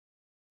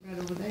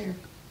over there.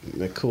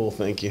 Cool,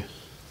 thank you.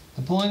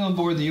 Deploying on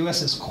board the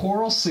USS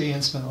Coral Sea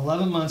and spent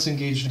 11 months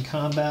engaged in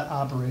combat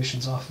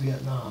operations off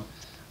Vietnam.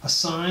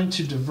 Assigned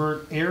to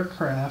divert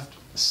aircraft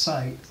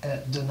site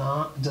at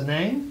Da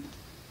Nang,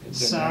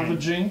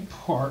 salvaging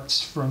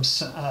parts from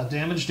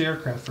damaged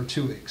aircraft for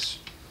 2 weeks.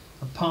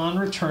 Upon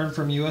return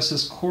from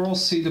USS Coral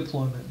Sea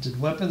deployment, did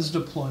weapons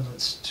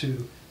deployments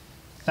to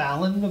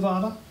Fallon,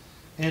 Nevada,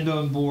 and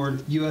on board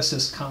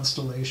USS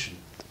Constellation.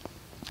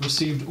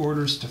 Received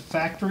orders to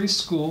factory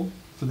school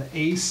for the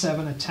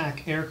A-7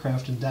 attack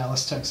aircraft in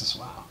Dallas, Texas.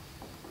 Wow.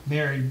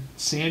 Married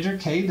Sandra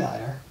K.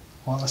 Dyer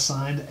while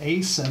assigned to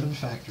A-7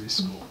 factory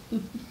school.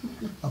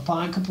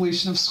 Upon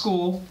completion of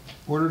school,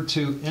 ordered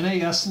to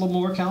NAS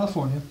Lemoore,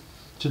 California,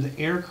 to the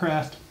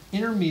aircraft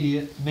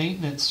intermediate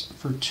maintenance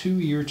for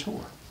 2-year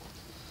tour.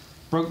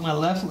 Broke my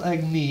left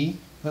leg knee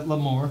at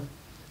Lemoore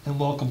and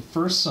welcomed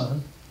first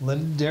son,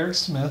 Lyndon Derek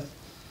Smith,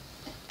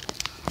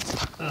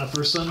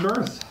 first son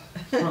birth.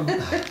 From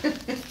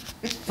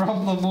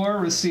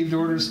Lemoore, received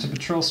orders to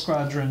Patrol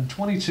Squadron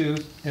 22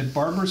 at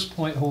Barbers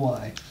Point,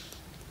 Hawaii.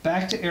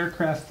 Back to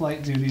aircraft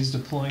flight duties,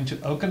 deploying to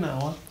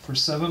Okinawa for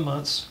 7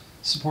 months,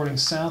 supporting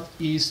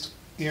Southeast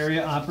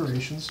area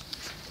operations,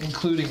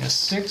 including a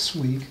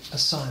 6-week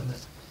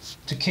assignment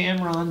to Cam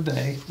Ranh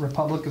Bay,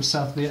 Republic of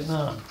South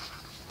Vietnam.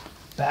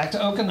 Back to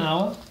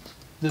Okinawa,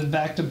 then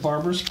back to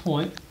Barbers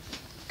Point,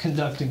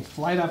 conducting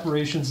flight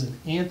operations and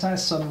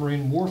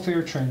anti-submarine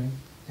warfare training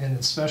and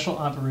in special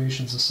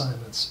operations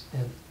assignments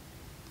in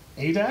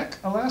Adak,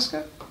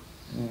 Alaska,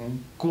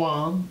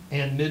 Guam,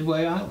 and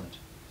Midway Island.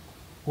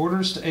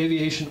 Orders to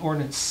Aviation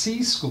Ordnance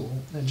C School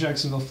at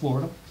Jacksonville,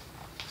 Florida.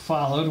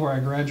 Followed, where I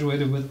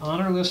graduated with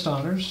honor list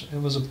honors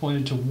and was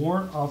appointed to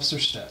warrant officer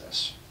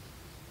status.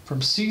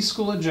 From C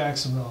School at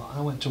Jacksonville, I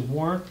went to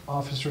warrant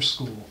officer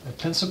school at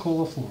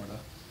Pensacola,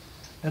 Florida,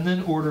 and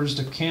then orders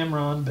to Cam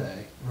Ranh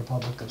Bay,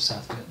 Republic of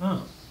South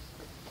Vietnam.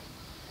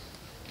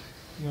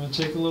 You want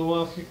to take a little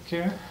while,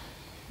 Kara?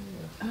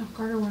 Oh,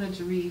 Carter wanted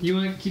to read. You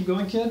want to keep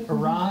going, kid?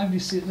 Arrived, you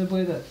see it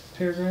midway, that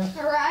paragraph?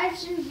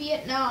 Arrived in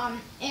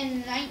Vietnam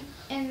in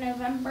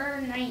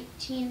November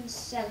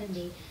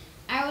 1970.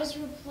 I was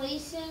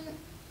replacing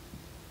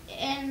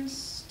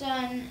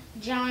Ensign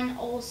John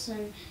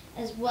Olson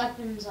as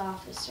weapons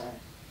officer.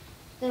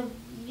 The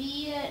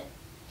Viet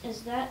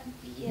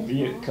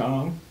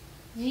Cong?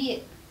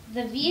 The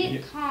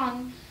Viet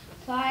Cong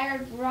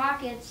fired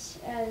rockets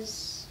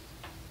as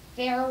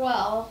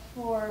farewell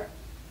for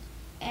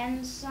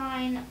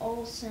Ensign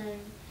Olson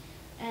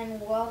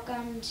and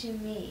welcome to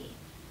me.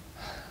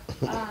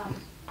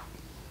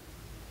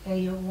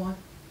 A01.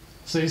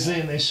 So you're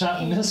saying they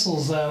shot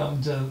missiles at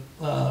him to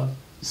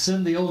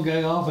send the old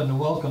guy off and to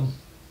welcome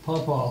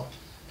Pawpaw.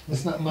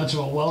 That's not much of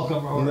a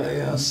welcome or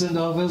a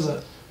send-off, is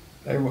it?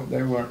 They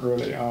weren't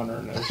really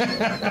honoring us.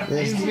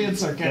 He's being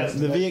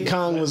sarcastic. The Viet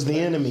Cong was the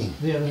enemy.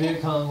 Yeah, the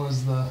Viet Cong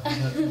was the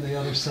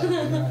other side,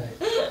 right.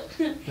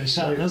 They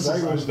shot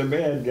missiles. They was the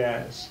bad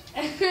guys.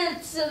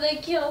 So they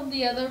killed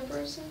the other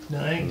person?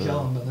 No, they didn't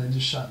kill him, but they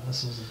just shot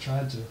missiles and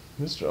tried to.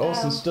 Mr.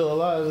 Olson's still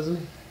alive, isn't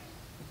he?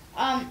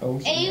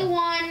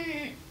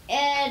 A1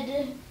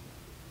 Ed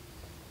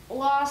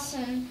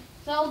Lawson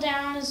fell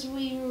down as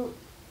we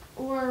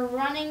were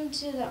running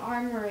to the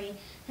armory,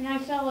 and I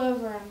fell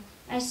over him.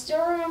 I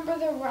still remember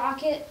the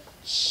rocket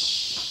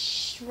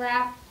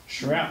Shrapnel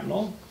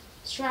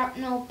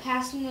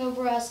passing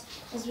over us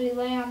as we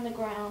lay on the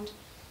ground.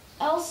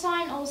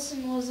 Ensign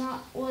Olson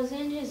was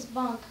in his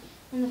bunk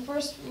when the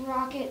first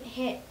rocket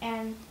hit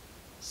and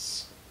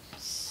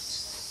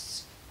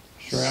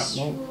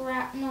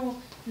shrapnel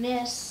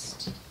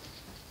missed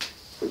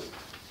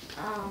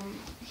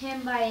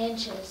him by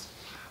inches.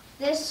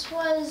 This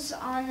was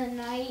on the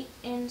night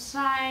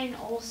Ensign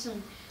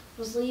Olson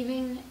was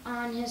leaving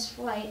on his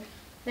flight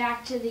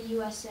back to the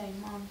USA.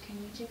 Mom, can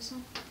you take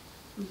some?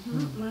 I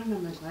don't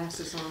have my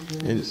glasses on.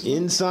 And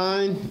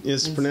ensign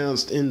is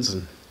pronounced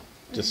ensign,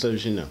 just so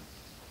as you know.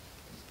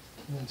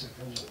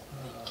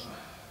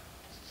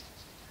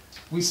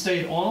 We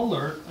stayed on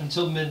alert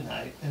until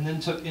midnight and then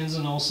took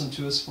Ensign Olson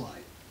to his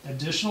flight.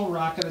 Additional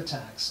rocket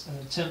attacks and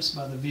attempts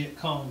by the Viet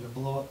Cong to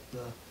blow up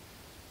the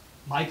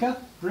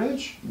Mika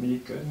Bridge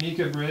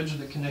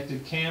that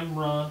connected Cam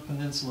Ranh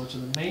Peninsula to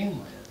the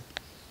mainland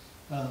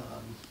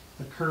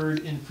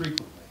occurred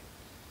infrequently.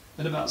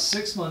 At about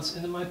 6 months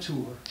into my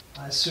tour,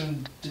 I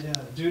assumed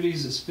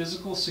duties as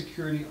physical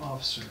security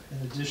officer in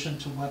addition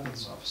to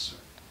weapons officer.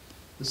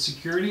 The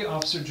security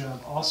officer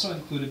job also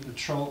included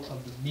patrol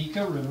of the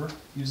Mika River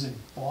using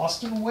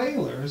Boston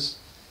whalers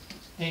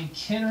and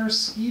Kenner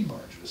ski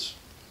barges.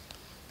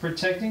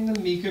 Protecting the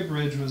Mika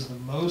Bridge was the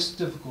most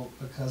difficult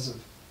because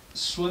of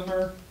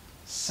swimmer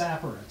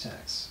sapper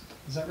attacks.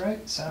 Is that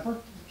right?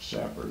 Sapper?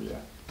 Sapper, yeah.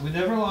 We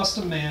never lost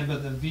a man,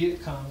 but the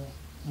Viet Cong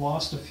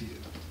lost a few.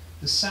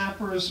 The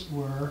sappers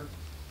were,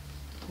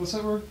 what's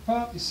that word,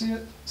 Pop? You see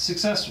it?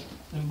 Successful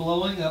in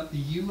blowing up the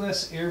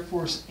U.S. Air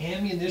Force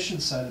ammunition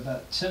site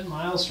about 10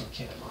 miles from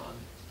Cam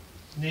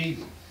Ranh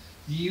Navy.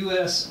 The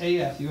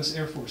USAF, U.S.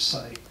 Air Force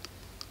site,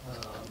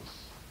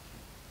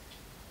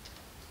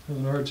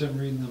 having a hard time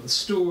reading them.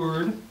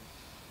 Stored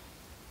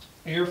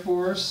Air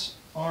Force,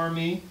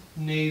 Army,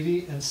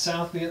 Navy, and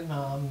South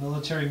Vietnam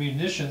military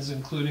munitions,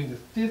 including the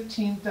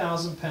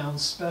 15,000-pound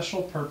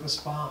special purpose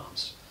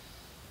bombs.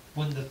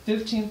 When the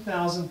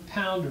 15,000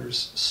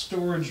 pounders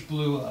storage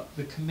blew up,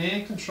 the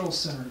command control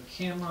center at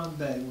Cam Ranh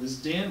Bay was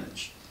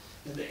damaged,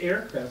 and the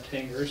aircraft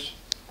hangars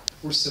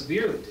were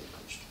severely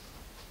damaged.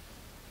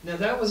 Now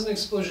that was an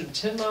explosion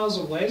 10 miles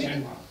away,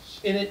 10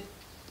 miles. and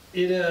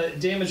it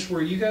damaged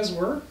where you guys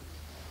were?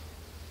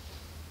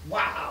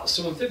 Wow,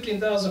 so when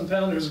 15,000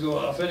 pounders go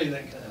off,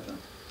 anything can happen.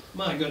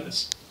 My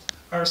goodness.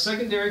 Our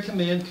secondary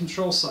command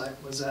control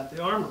site was at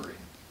the armory.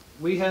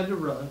 We had to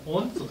run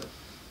on foot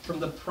from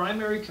the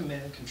primary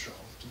command control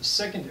to the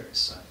secondary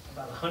site,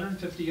 about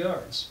 150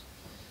 yards,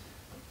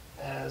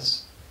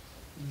 as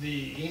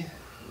the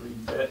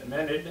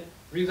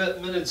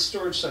revetmented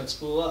storage sites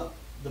blew up.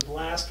 The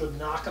blast would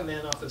knock a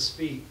man off his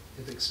feet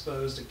if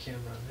exposed at Cam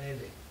Ranh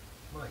Navy.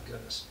 My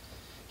goodness.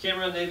 Cam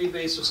Ranh Navy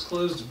Base was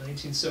closed in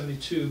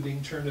 1972,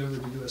 being turned over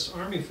to U.S.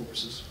 Army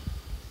forces.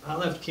 I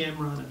left Cam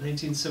Ranh in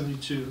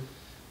 1972,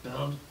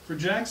 bound for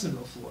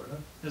Jacksonville, Florida,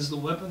 as the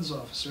weapons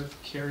officer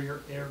for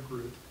Carrier Air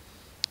Group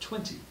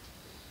 20.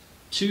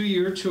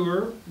 2-year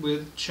tour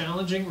with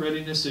challenging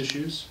readiness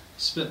issues,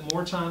 spent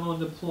more time on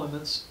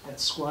deployments at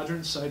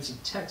squadron sites in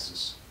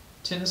Texas,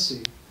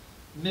 Tennessee,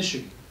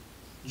 Michigan,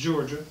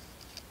 Georgia,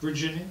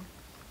 Virginia,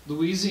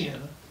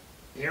 Louisiana,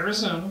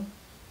 Arizona,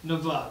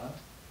 Nevada,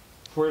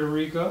 Puerto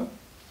Rico,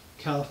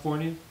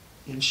 California,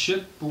 and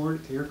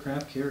shipboard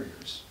aircraft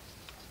carriers.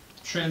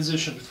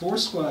 Transitioned 4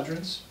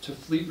 squadrons to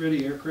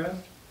fleet-ready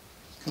aircraft,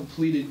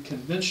 completed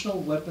conventional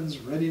weapons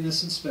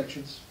readiness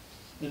inspections,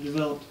 and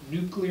developed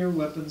nuclear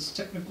weapons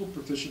technical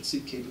proficiency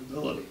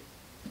capability.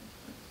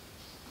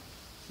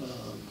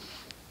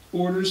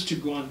 Orders to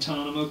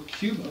Guantanamo,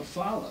 Cuba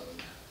followed.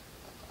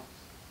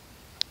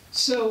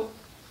 So,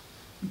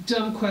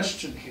 dumb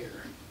question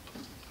here.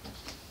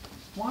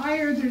 Why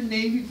are there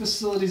Navy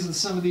facilities in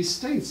some of these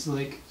states?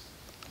 Like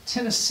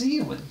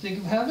Tennessee, I wouldn't think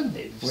of having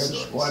Navy We have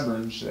facilities.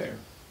 squadrons there,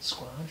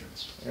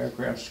 Squadrons.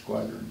 aircraft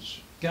squadrons.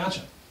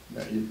 Gotcha.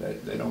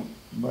 They don't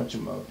bunch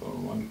them up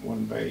on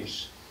one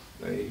base.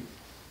 They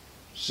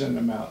send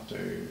them out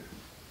to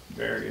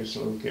various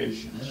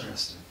locations.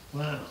 Interesting.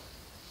 Wow.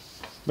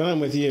 But I'm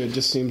with you. It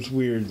just seems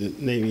weird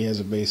that Navy has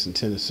a base in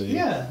Tennessee.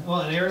 Yeah.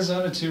 Well, in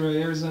Arizona too, right?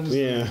 Arizona's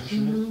Yeah.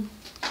 Mhm.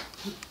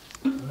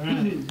 All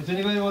right. If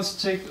anybody wants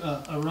to take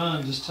a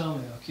run, just tell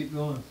me. I'll keep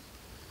going.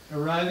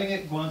 Arriving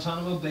at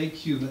Guantanamo Bay,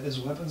 Cuba as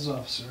weapons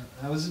officer,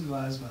 I was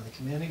advised by the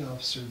commanding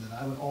officer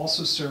that I would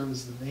also serve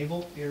as the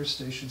Naval Air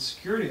Station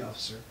security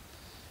officer,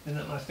 and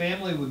that my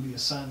family would be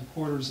assigned to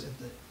quarters at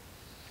the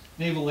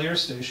Naval Air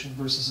Station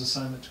versus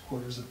assignment to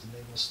quarters at the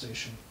Naval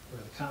Station,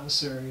 where the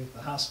commissary,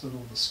 the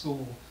hospital, the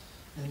school,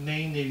 and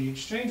main Navy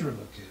exchange were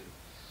located.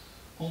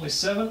 Only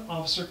 7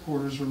 officer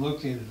quarters were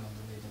located on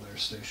the Naval Air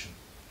Station.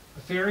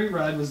 A ferry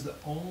ride was the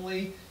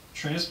only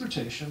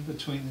transportation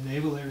between the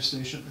Naval Air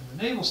Station and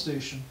the Naval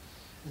Station,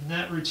 and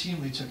that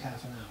routinely took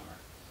half an hour.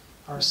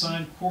 Our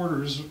assigned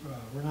quarters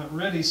were not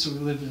ready, so we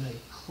lived in a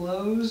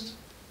closed,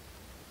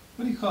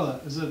 what do you call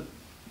that? Is it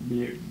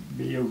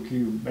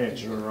BOQ,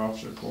 Bachelor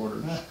Officer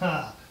Quarters.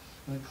 a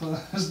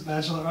closed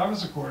bachelor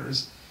officer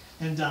quarters,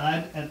 and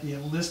died at the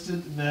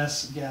enlisted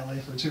mess galley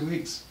for 2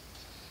 weeks.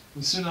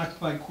 We soon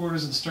occupied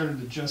quarters and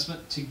started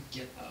adjustment to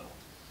Gitmo.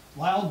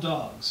 Wild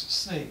dogs,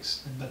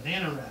 snakes, and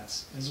banana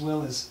rats, as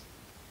well as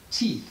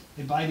teeth,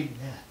 a biting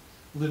gnat,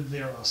 lived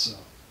there also.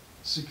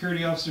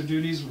 Security officer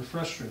duties were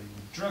frustrating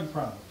with drug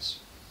problems.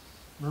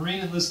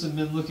 Marine enlisted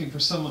men looking for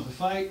someone to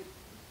fight.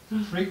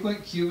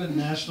 Frequent Cuban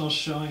nationals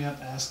showing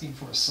up asking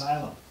for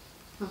asylum.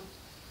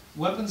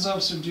 Weapons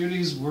officer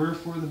duties were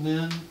for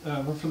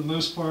the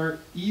most part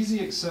easy,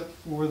 except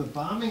for the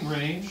bombing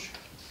range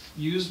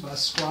used by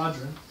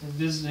squadron and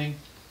visiting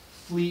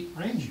fleet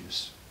range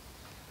use.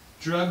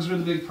 Drugs were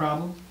the big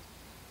problem.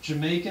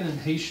 Jamaican and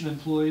Haitian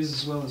employees,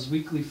 as well as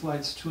weekly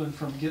flights to and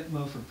from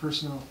Gitmo for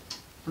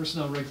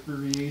personnel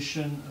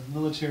recreation of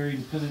military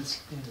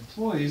dependents and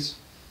employees,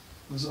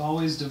 was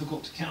always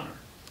difficult to counter.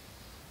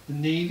 The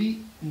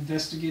Navy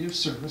Investigative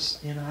Service,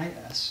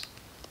 NIS,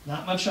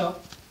 not much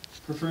help,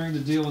 preferring to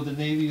deal with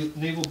the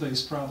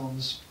naval-based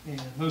problems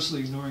and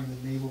mostly ignoring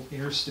the Naval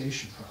Air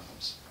Station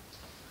problems.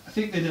 I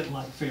think they didn't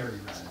like ferry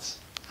rides.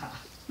 Ha.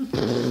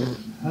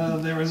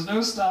 There was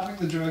no stopping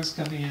the drugs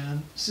coming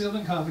in, sealed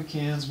in coffee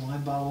cans,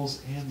 wine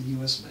bottles, and the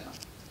U.S. mail.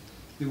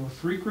 There were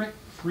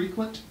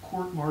frequent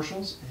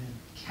court-martials and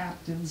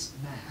captain's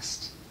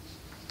mast.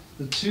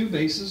 The 2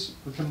 bases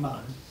were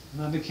combined,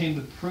 and I became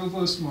the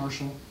provost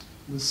marshal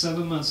with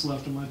 7 months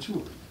left on my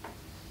tour.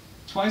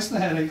 Twice the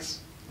headaches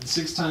and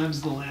 6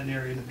 times the land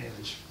area to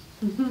manage.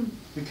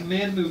 The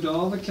command moved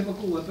all the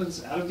chemical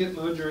weapons out of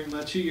Gitmo during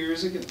my 2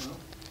 years at Gitmo.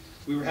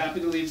 We were happy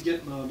to leave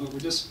Gitmo, but were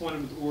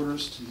disappointed with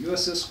orders to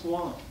USS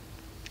Guam,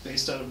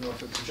 based out of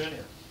Norfolk,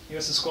 Virginia.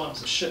 USS Guam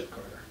is a ship,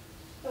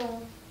 Carter.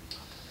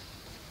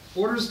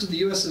 Orders to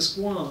the USS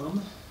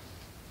Guam,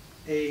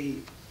 a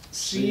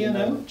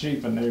CNO,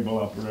 Chief of Naval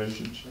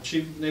Operations.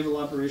 Chief of Naval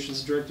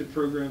Operations, directed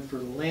program for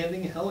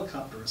landing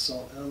helicopter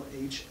assault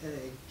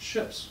LHA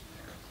ships.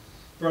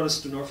 Brought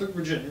us to Norfolk,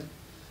 Virginia,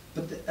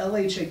 but the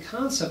LHA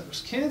concept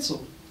was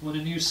canceled when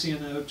a new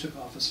CNO took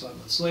office 5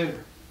 months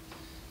later.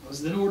 I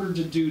was then ordered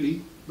to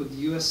duty with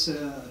the U.S.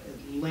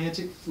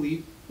 Atlantic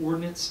Fleet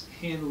Ordnance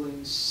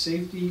Handling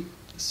Safety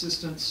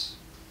Assistance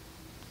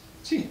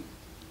Team,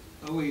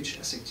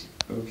 OHSAT.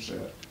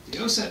 OSAT. The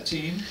OSAT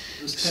team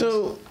was tasked.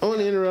 So, I want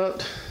to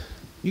interrupt.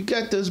 You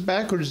got those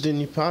backwards,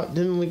 didn't you, Pop?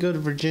 Didn't we go to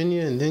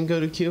Virginia and then go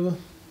to Cuba?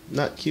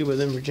 Not Cuba,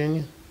 then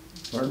Virginia?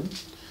 Pardon?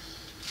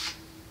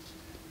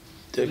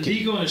 Did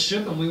he go on a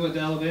ship and we went to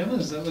Alabama?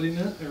 Is that what he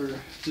meant? Or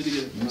did he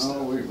get it mixed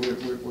No,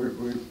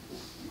 up?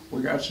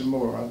 we got some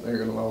more. I think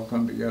it'll all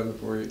come together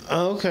for you.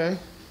 Oh, okay.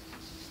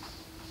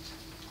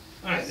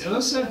 Alright, the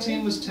OSAT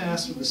team was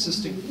tasked with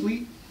assisting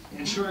fleet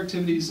and shore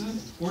activities in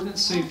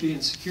ordnance safety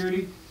and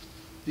security.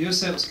 The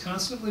OSAT was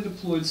constantly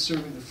deployed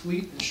serving the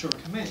fleet and shore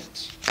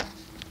commands.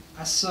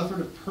 I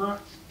suffered a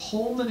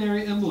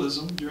pulmonary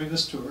embolism during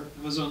this tour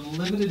and was on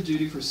limited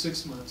duty for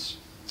 6 months.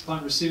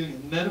 Upon receiving a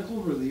medical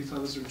relief, I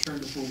was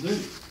returned to full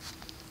duty.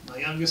 My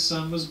youngest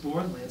son was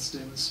born, Lance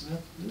Damon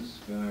Smith, this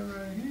guy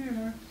right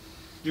here,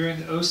 during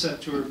the OSAT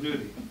tour of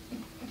duty.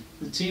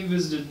 The team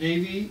visited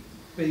Navy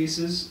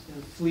bases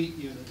and fleet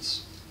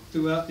units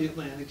throughout the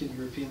Atlantic and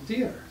European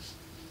theater.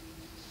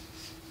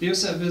 The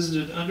OSAT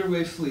visited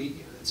underway fleet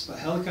units by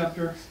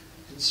helicopter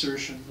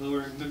insertion,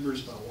 lowering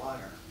members by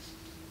wire.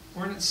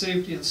 Ordnance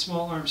safety and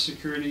small arms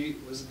security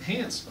was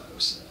enhanced by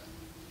OSAT.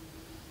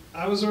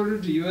 I was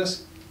ordered to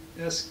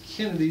USS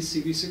Kennedy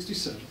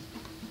CV-67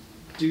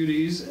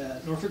 duties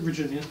at Norfolk,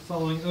 Virginia,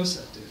 following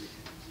OSAT duty.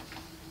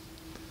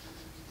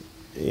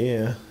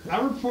 Yeah. I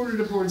reported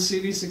aboard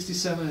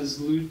CV-67 as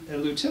a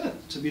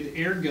lieutenant to be the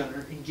air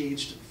gunner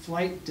engaged in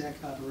flight deck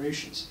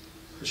operations.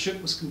 The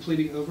ship was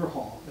completing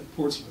overhaul at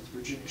Portsmouth,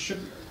 Virginia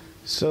shipyard.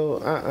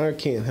 So, I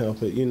can't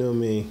help it. You know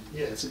me.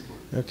 Yeah, it's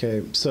important.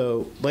 Okay,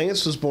 so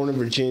Lance was born in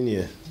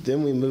Virginia.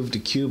 Then we moved to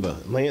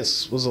Cuba.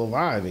 Lance was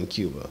alive in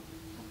Cuba.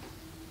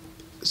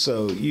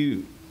 So,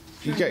 you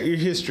got your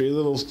history a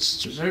little...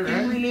 Is that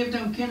And we right? lived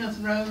on Kenneth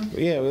Road.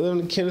 Yeah, we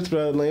lived on Kenneth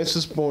Road. Lance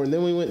was born.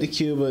 Then we went to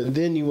Cuba. And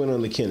then you went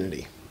on the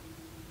Kennedy.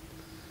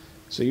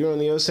 So you were on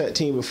the OSAT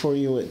team before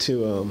you went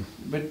to...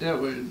 But that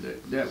was.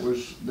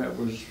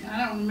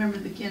 I don't remember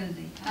the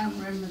Kennedy. I don't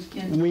remember the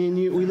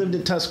Kennedy. we lived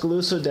in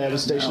Tuscaloosa. Dad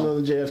was stationed No.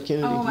 on the JF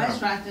Kennedy. Oh,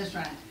 that's right, that's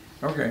right.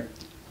 Okay.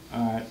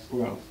 All right.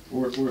 Well,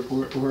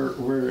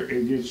 where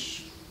it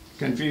gets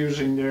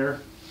confusing there.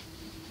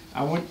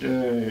 I went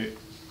to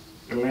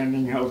the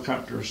landing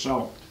helicopter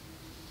assault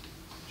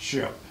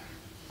ship,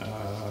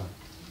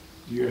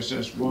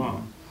 USS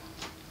Guam.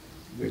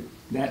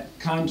 That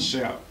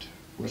concept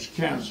was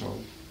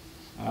canceled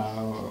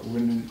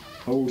when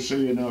the old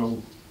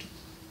CNO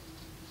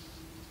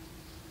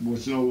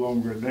was no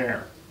longer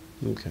there.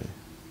 Okay.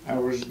 I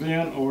was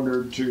then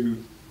ordered to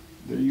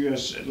the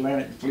U.S.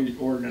 Atlantic Fleet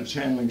Ordnance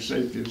Handling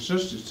Safety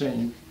Assistance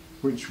Team,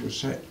 which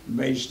was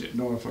based at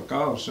Norfolk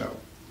also.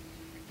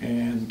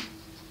 And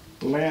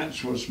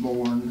Lance was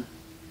born,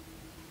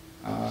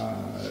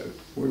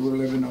 we were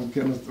living on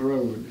Kenneth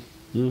Road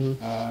Mm-hmm.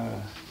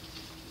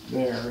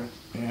 there,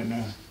 and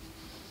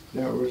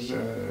that was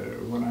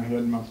when I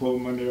had my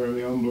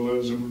pulmonary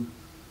embolism,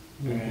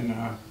 and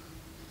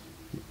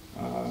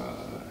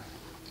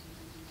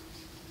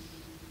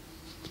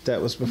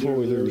That was before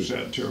we there lived... was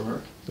that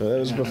tour. that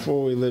was Yeah.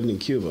 before we lived in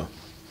Cuba.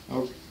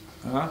 Okay.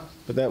 Huh?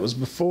 But that was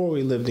before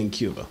we lived in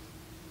Cuba.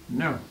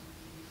 No.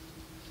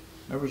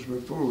 That was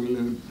before we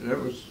lived, that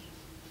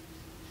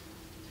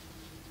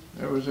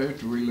was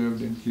after we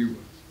lived in Cuba.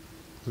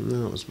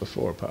 No, it was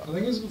before, Pop. I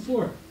think it was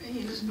before.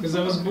 He was Because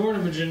I was before. born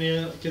in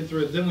Virginia, Kenneth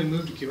Road, then we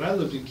moved to Cuba. I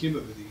lived in Cuba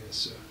with you guys,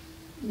 so.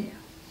 Yeah.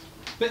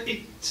 But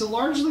so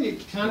largely,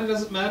 it kind of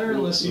doesn't matter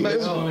unless you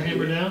guys want to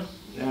hammer down.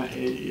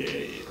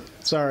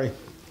 Sorry.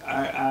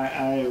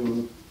 I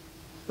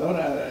thought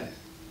I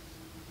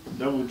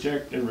double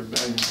checked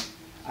everything.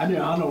 I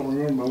don't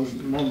remember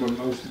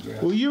most of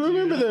that. Well, you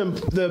remember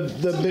the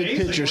big Amazing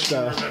picture what you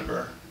stuff.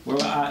 remember.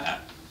 Well, I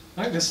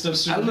I think this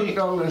stuff's I super looked neat.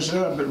 all this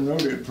up and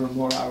wrote it from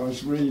what I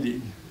was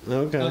reading.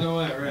 Okay. I know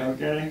that, right?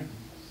 Okay.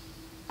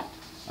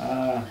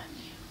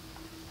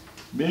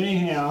 But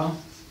anyhow,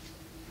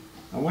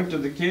 I went to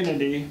the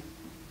Kennedy,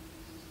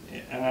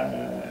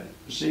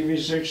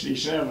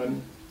 CV-67,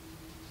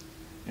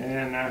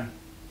 and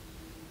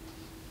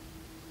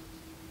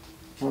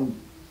from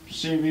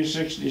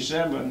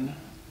CV-67,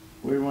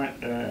 we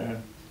went to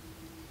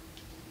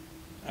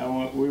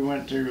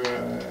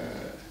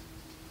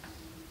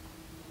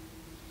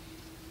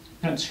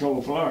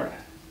Pensacola, Florida,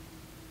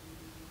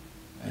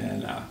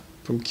 and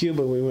From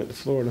Cuba, we went to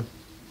Florida.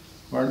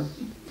 pardon?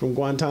 From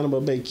Guantanamo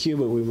Bay,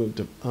 Cuba, we moved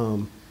to...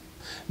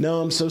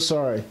 no, I'm so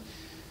sorry.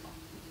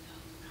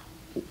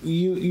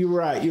 You're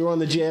right. You were on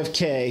the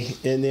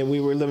JFK, and then we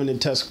were living in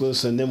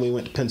Tuscaloosa, and then we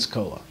went to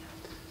Pensacola.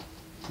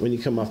 When you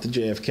come off the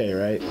JFK,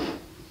 right?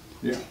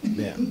 Yeah.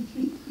 Yeah.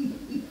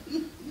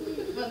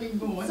 Funny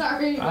boy.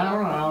 Sorry. I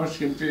don't know. I was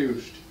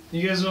confused.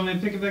 You guys want me to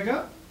pick it back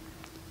up?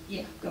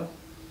 Yeah, go.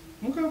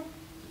 Okay.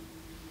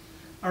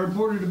 I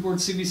reported aboard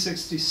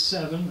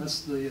CV-67,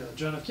 that's the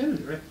John F.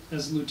 Kennedy, right,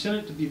 as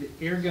lieutenant to be the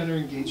air gunner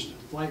engaged in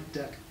flight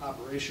deck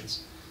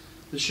operations.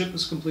 The ship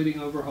was completing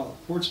overhaul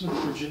at Portsmouth,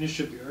 Virginia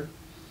shipyard.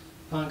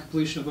 Upon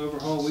completion of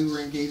overhaul, we were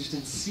engaged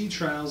in sea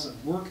trials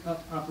and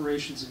work-up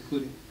operations,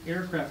 including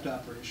aircraft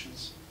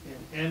operations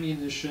and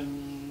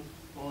ammunition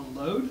on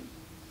load.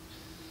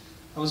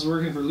 I was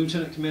working for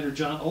Lieutenant Commander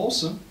John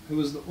Olson, who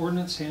was the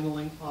ordnance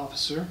handling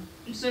officer.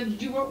 So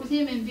did you work with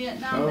him in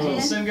Vietnam? Oh. Is that the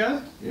Ed? same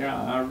guy? Yeah,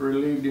 I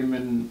relieved him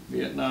in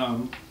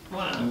Vietnam,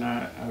 Wow. and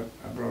I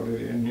brought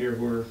it in here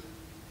where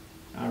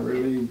I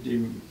relieved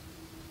him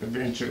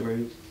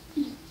eventually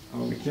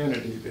on the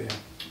Kennedy then.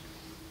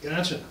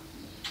 Gotcha.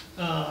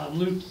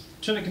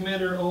 Lieutenant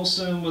Commander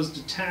Olson was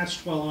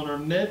detached while on our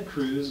med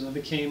cruise, and I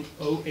became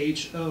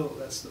OHO,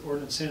 that's the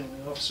Ordnance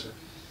Handling Officer.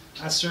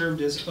 I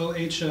served as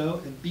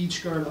OHO and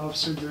Beach Guard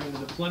Officer during the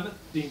deployment,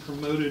 being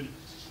promoted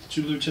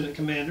to Lieutenant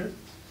Commander.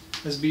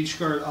 As Beach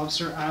Guard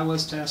Officer, I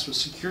was tasked with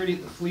security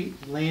at the fleet,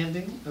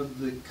 landing of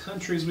the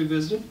countries we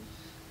visited,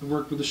 and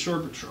worked with the shore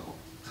patrol,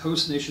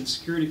 host nation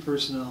security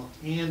personnel,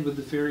 and with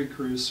the ferry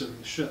crews serving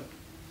the ship.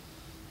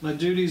 My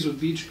duties with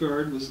Beach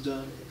Guard was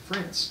done in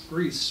France,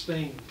 Greece,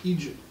 Spain,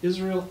 Egypt,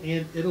 Israel,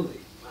 and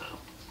Italy. Wow.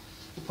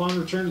 Upon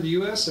return to the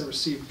U.S., I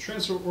received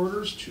transfer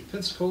orders to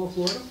Pensacola,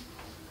 Florida,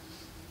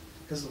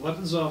 as the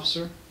weapons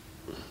officer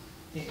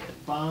and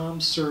bomb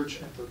search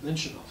and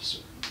prevention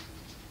officer.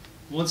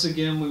 Once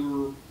again, we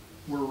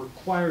were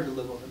required to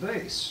live on the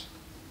base.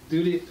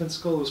 Duty at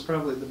Pensacola was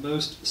probably the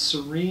most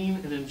serene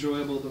and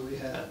enjoyable that we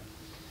had.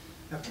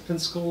 After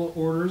Pensacola,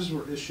 orders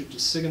were issued to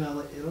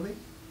Sigonella, Italy.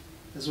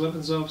 As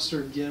weapons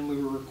officer, again, we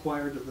were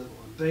required to live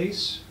on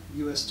base.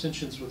 U.S.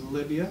 tensions with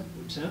Libya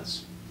were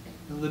tense,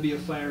 and Libya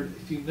fired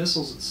a few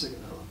missiles at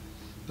Sigonella,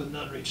 but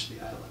none reached the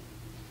island.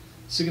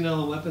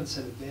 Sigonella weapons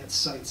had advanced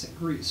sites in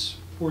Greece,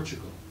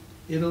 Portugal,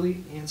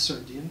 Italy, and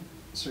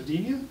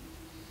Sardinia.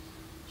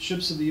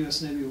 Ships of the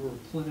U.S. Navy were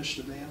replenished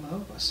of ammo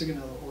by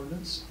Sigonella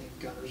ordnance and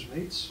gunners'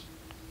 mates.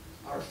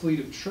 Our fleet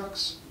of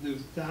trucks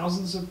moved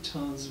thousands of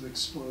tons of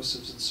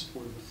explosives in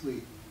support of the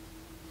fleet.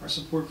 Our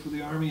support for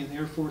the Army and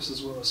Air Force,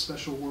 as well as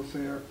special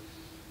warfare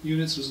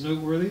units, was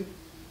noteworthy.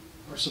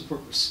 Our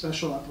support for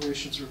special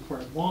operations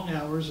required long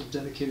hours of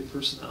dedicated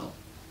personnel.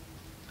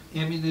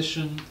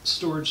 Ammunition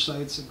storage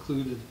sites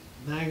included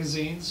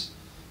magazines,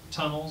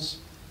 tunnels,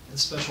 and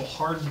special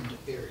hardened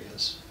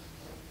areas.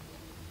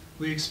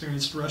 We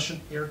experienced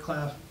Russian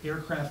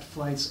aircraft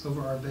flights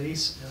over our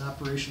base and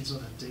operations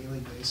on a daily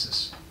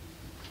basis.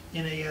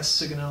 NAS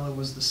Sigonella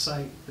was the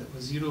site that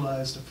was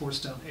utilized to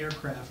force down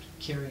aircraft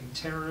carrying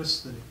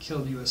terrorists that had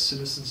killed U.S.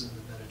 citizens in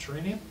the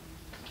Mediterranean.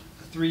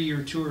 A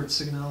 3-year tour at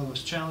Sigonella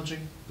was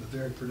challenging, but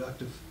very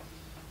productive.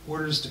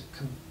 Orders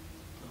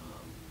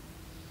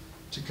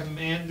to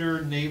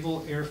Commander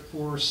Naval Air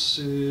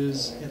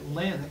Forces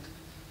Atlantic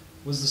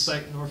was the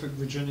site in Norfolk,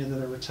 Virginia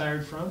that I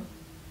retired from.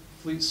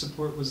 Fleet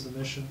support was the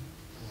mission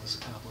and was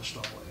accomplished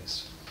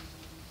always.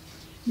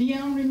 Do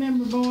y'all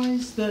remember,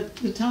 boys, the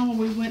tunnel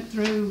we went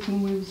through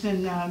when we was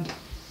in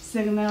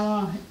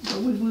Sigonella?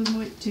 We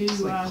went to It's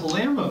like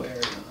Palermo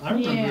area. I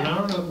remember it. I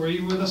don't know. Were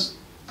you with us,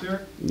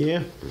 Derek?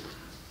 Yeah.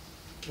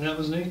 And that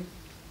was neat. It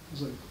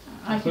was like,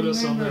 I put can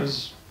us on remember-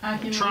 those I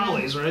can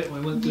trolleys, right?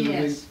 We went through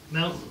Yes. the big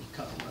mountain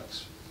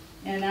complex.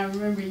 And I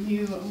remember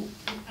you,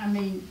 I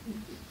mean,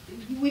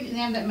 we didn't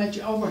have that much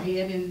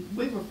overhead, and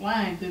we were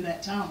flying through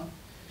that tunnel.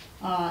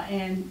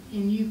 And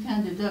you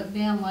kind of ducked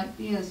down like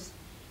this,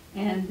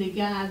 and the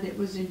guy that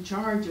was in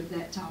charge of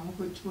that tunnel,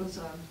 which was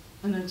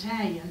an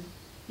Italian,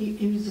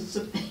 he was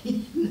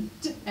an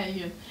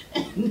Italian,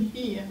 and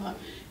he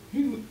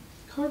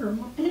Carter,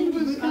 he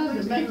was kind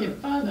of making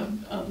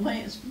fun of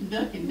Lance for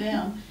ducking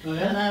down. Oh,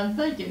 yeah? And I'm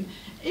thinking,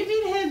 if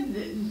he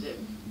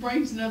had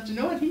brains enough to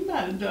know it, he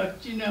might have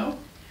ducked, you know.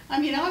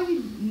 I mean, all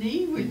you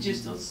need was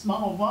just a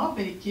small bump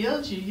and it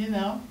killed you, you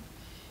know.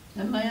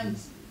 And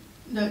Lance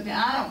ducked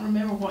down. I don't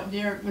remember what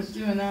Derek was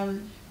doing,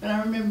 but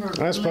I remember.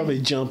 That's probably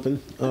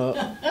jumping up.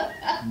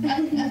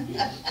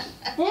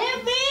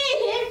 Hit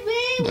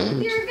me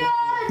with your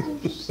gun.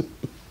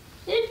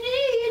 Hit me.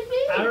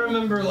 I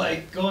remember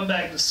like going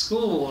back to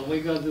school and we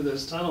go through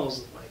those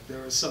tunnels and like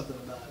there was something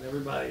about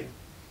everybody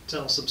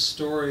tell some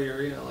story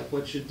or you know like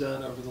what you'd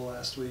done over the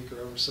last week or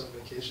over some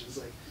vacations.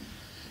 Like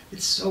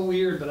it's so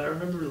weird, but I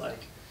remember like,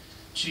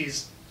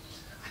 geez,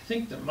 I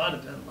think there might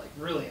have been like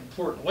really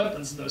important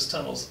weapons in those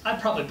tunnels. I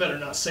probably better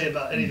not say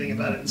about anything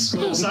about it in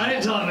school, so I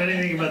didn't tell him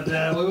anything about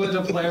that. We went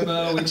to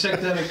Palermo, we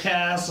checked out a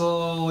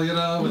castle, you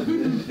know,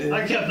 and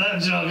I kept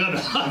that junk under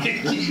lock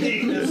and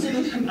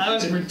key. I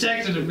was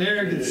protecting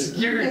American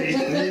security. I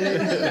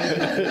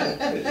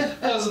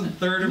was in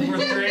 3rd or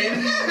 4th grade.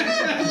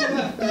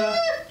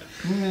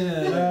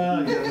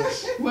 Oh,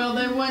 goodness. Well,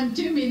 there wasn't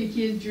too many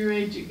kids your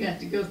age that got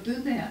to go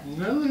through that,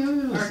 No.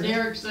 or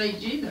Derek's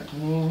age either.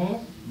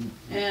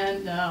 Mm-hmm.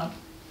 And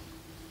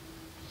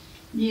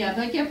yeah,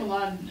 they kept a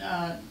lot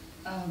of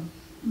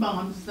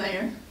bombs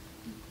there.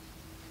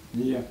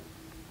 Yeah.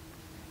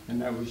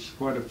 And that was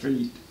quite a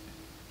feat.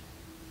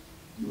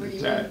 What do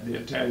you The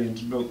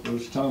Italians built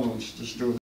those tunnels to store